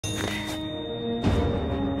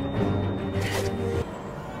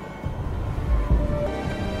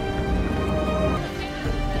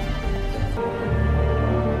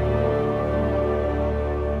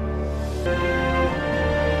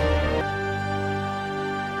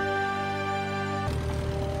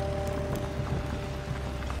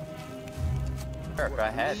Go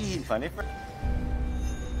ahead. Plenty for...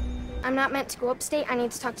 I'm not meant to go upstate. I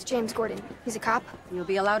need to talk to James Gordon. He's a cop. You'll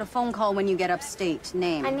be allowed a phone call when you get upstate.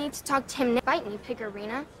 Name. I need to talk to him. Fight me, Pig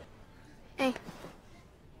Arena. Hey.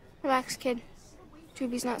 Relax, kid.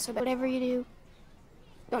 Tubi's not so bad. Whatever you do,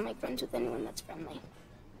 don't make friends with anyone that's friendly.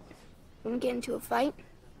 When we get into a fight,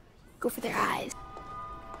 go for their eyes.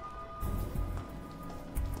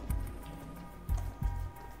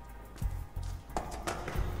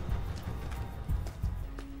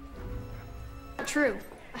 True.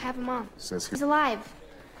 I have a mom. Says he's alive.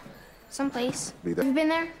 Someplace. Be there. Have you been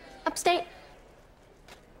there? Upstate?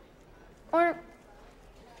 Or...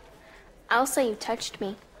 I'll say you touched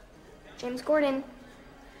me. James Gordon.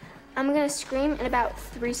 I'm gonna scream in about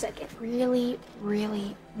 3 seconds. Really,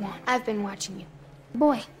 really want. I've been watching you.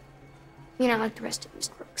 Boy. You're not like the rest of these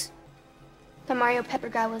crooks. The Mario Pepper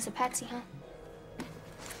guy was a patsy, huh?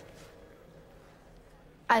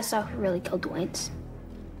 I saw who really killed Dwayne's.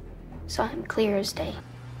 Saw him clear as day.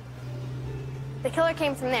 The killer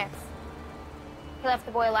came from there. He left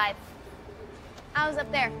the boy alive. I was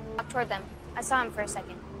up there, walked toward them. I saw him for a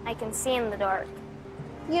second. I can see in the dark.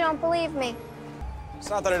 You don't believe me. It's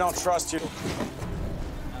not that I don't trust you.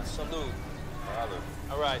 Salute.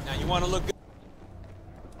 All right, now you want to look good.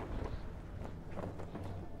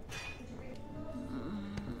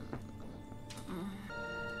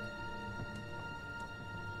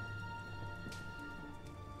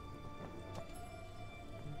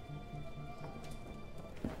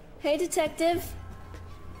 Hey, detective.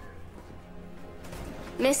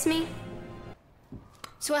 Miss me?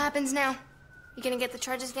 So what happens now? You gonna get the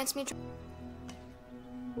charges against me?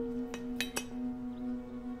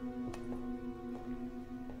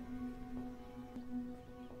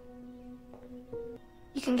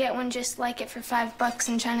 You can get one just like it for $5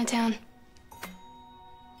 in Chinatown.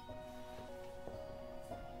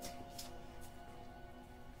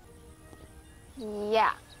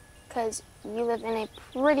 Yeah, because you live in a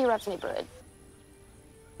pretty rough neighborhood.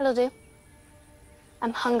 It'll do.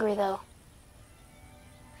 I'm hungry, though.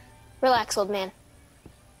 Relax, old man.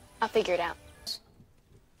 I'll figure it out.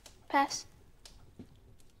 Pass.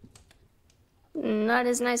 Not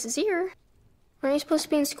as nice as here. Aren't you supposed to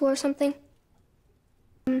be in school or something?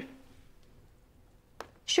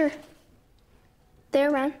 Sure. They're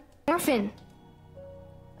around. Orphan.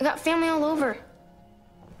 I got family all over.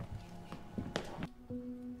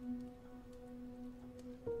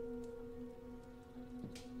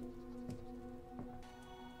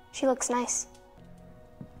 She looks nice.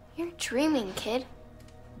 You're dreaming, kid.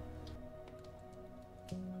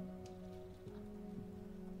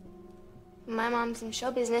 My mom's in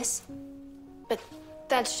show business, but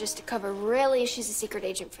that's just a cover. Really, she's a secret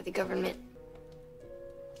agent for the government.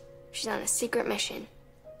 She's on a secret mission.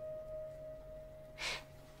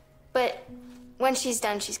 But when she's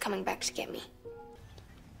done, she's coming back to get me.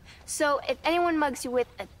 So if anyone mugs you with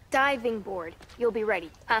a diving board, you'll be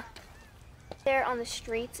ready, huh? There on the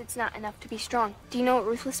streets, it's not enough to be strong. Do you know what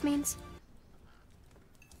ruthless means?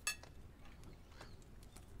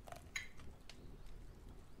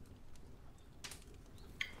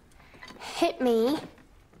 Hit me,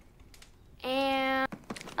 and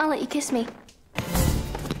I'll let you kiss me.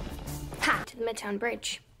 Ha! To the Midtown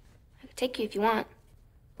Bridge. I could take you if you want.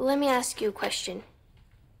 But let me ask you a question.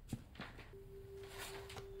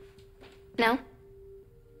 No?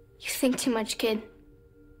 You think too much, kid.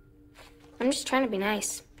 I'm just trying to be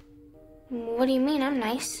nice. What do you mean I'm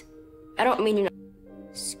nice? I don't mean you know.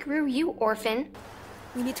 Screw you, orphan.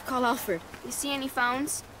 We need to call Alfred. You see any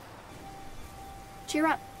phones? Cheer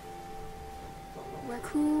up. We're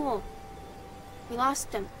cool. We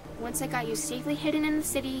lost them. Once I got you safely hidden in the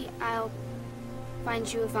city, I'll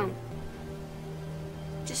find you a phone.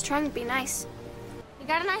 Just trying to be nice. You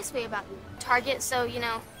got a nice way about you. Target, so, you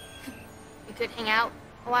know, we could hang out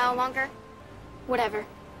a while longer. Whatever.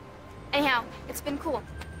 Anyhow, it's been cool.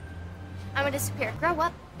 I'm gonna disappear. Grow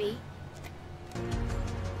up, B.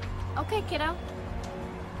 Okay, kiddo.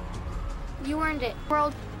 You earned it.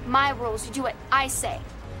 World, my rules. You do what I say.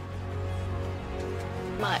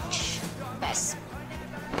 Much best.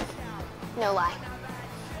 No lie.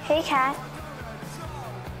 Hey, Cat.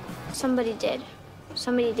 Somebody did.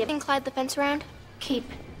 Somebody did. Clyde the fence around? Keep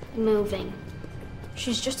moving.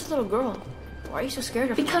 She's just a little girl. Why are you so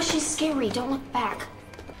scared of her? Because she's scary. Don't look back.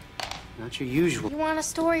 Not your usual. You want a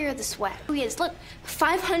story or the sweat? Who he is? Look,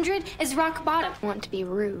 500 is rock bottom. I want to be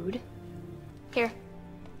rude. Here.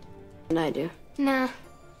 And I do. Nah.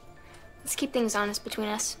 Let's keep things honest between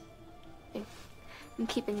us. I'm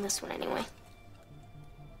keeping this one anyway.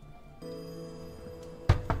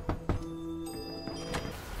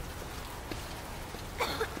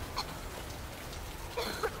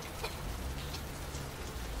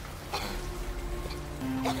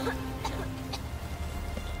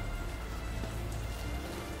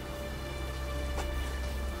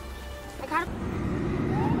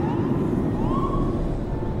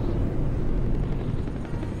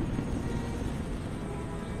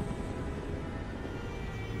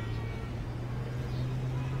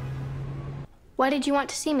 Why did you want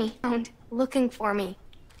to see me? Looking for me.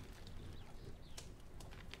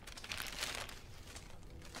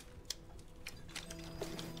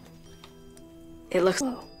 It looks...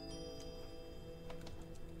 Whoa.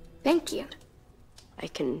 Thank you. I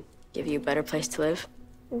can give you a better place to live.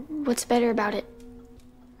 What's better about it?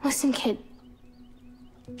 Listen, kid.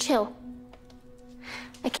 Chill.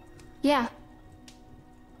 Yeah.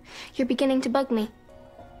 You're beginning to bug me.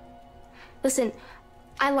 Listen,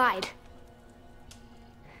 I lied.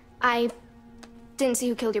 I didn't see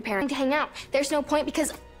who killed your parents. To hang out. There's no point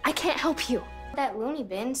because I can't help you. That loony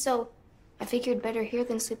bin, so I figured better here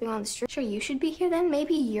than sleeping on the street. Sure, you should be here then.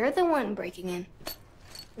 Maybe you're the one breaking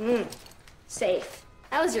in. Safe.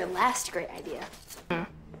 That was your last great idea.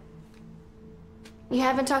 You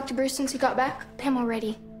haven't talked to Bruce since he got back? Him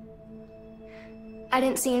already. I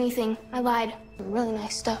didn't see anything. I lied. Really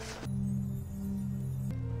nice stuff.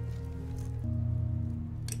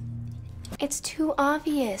 It's too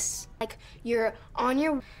obvious. Like, you're on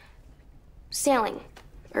your sailing,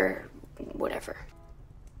 or whatever.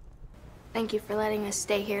 Thank you for letting us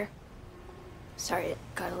stay here. Sorry it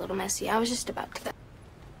got a little messy. I was just about to...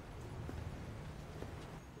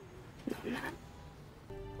 No, I'm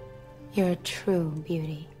not. You're a true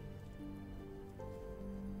beauty.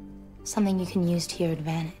 Something you can use to your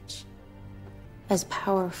advantage. As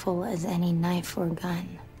powerful as any knife or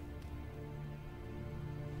gun.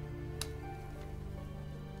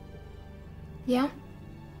 Yeah?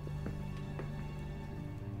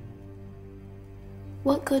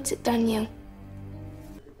 What good's it done you?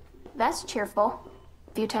 That's cheerful.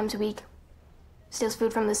 A few times a week. Steals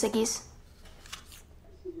food from the sickies.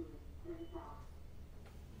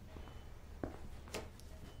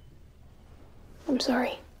 I'm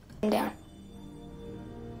sorry. I'm down.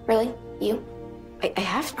 Really? You? I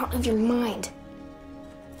have to... Out of your mind.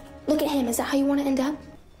 Look at him. Is that how you want to end up?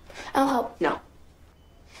 I'll help. No.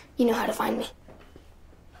 You know how to find me.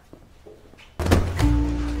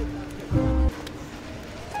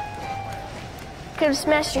 Could have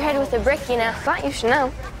smashed your head with a brick, you know. Thought you should know.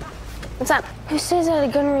 What's up? Who stays at a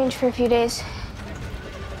gun range for a few days?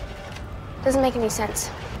 Doesn't make any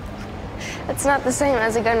sense. It's not the same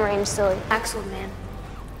as a gun range, silly. Axel, man.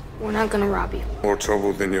 We're not gonna rob you. More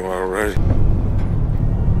trouble than you are already.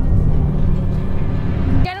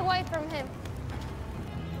 Get away from him.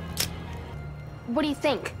 What do you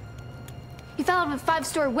think? He fell out of a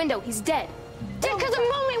 5-story window. He's dead. Dead because the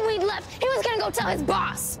moment we left, he was gonna go tell his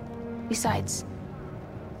boss. Besides,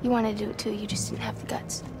 you wanted to do it too. You just didn't have the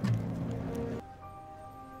guts.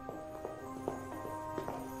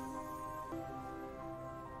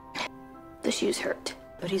 The shoes hurt.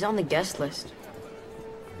 But he's on the guest list.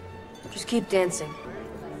 Just keep dancing.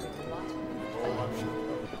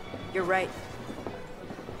 You're right.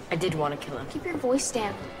 I did want to kill him. Keep your voice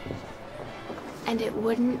down. And it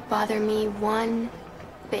wouldn't bother me one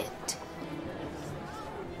bit.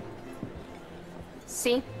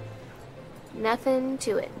 See? Nothing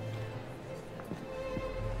to it.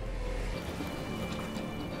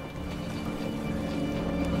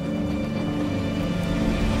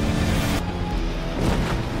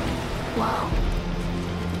 Whoa.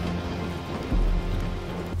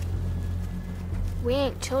 We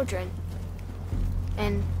ain't children.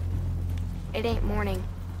 And it ain't morning.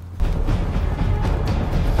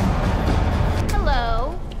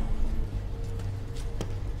 Hello.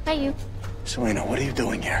 Hi, you. Selina, what are you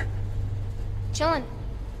doing here? Chillin'.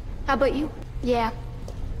 How about you? Yeah.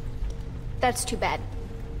 That's too bad.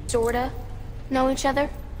 Sorta know each other,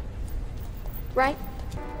 right?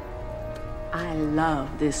 I love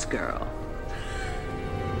this girl.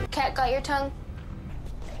 Cat got your tongue?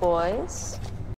 Boys,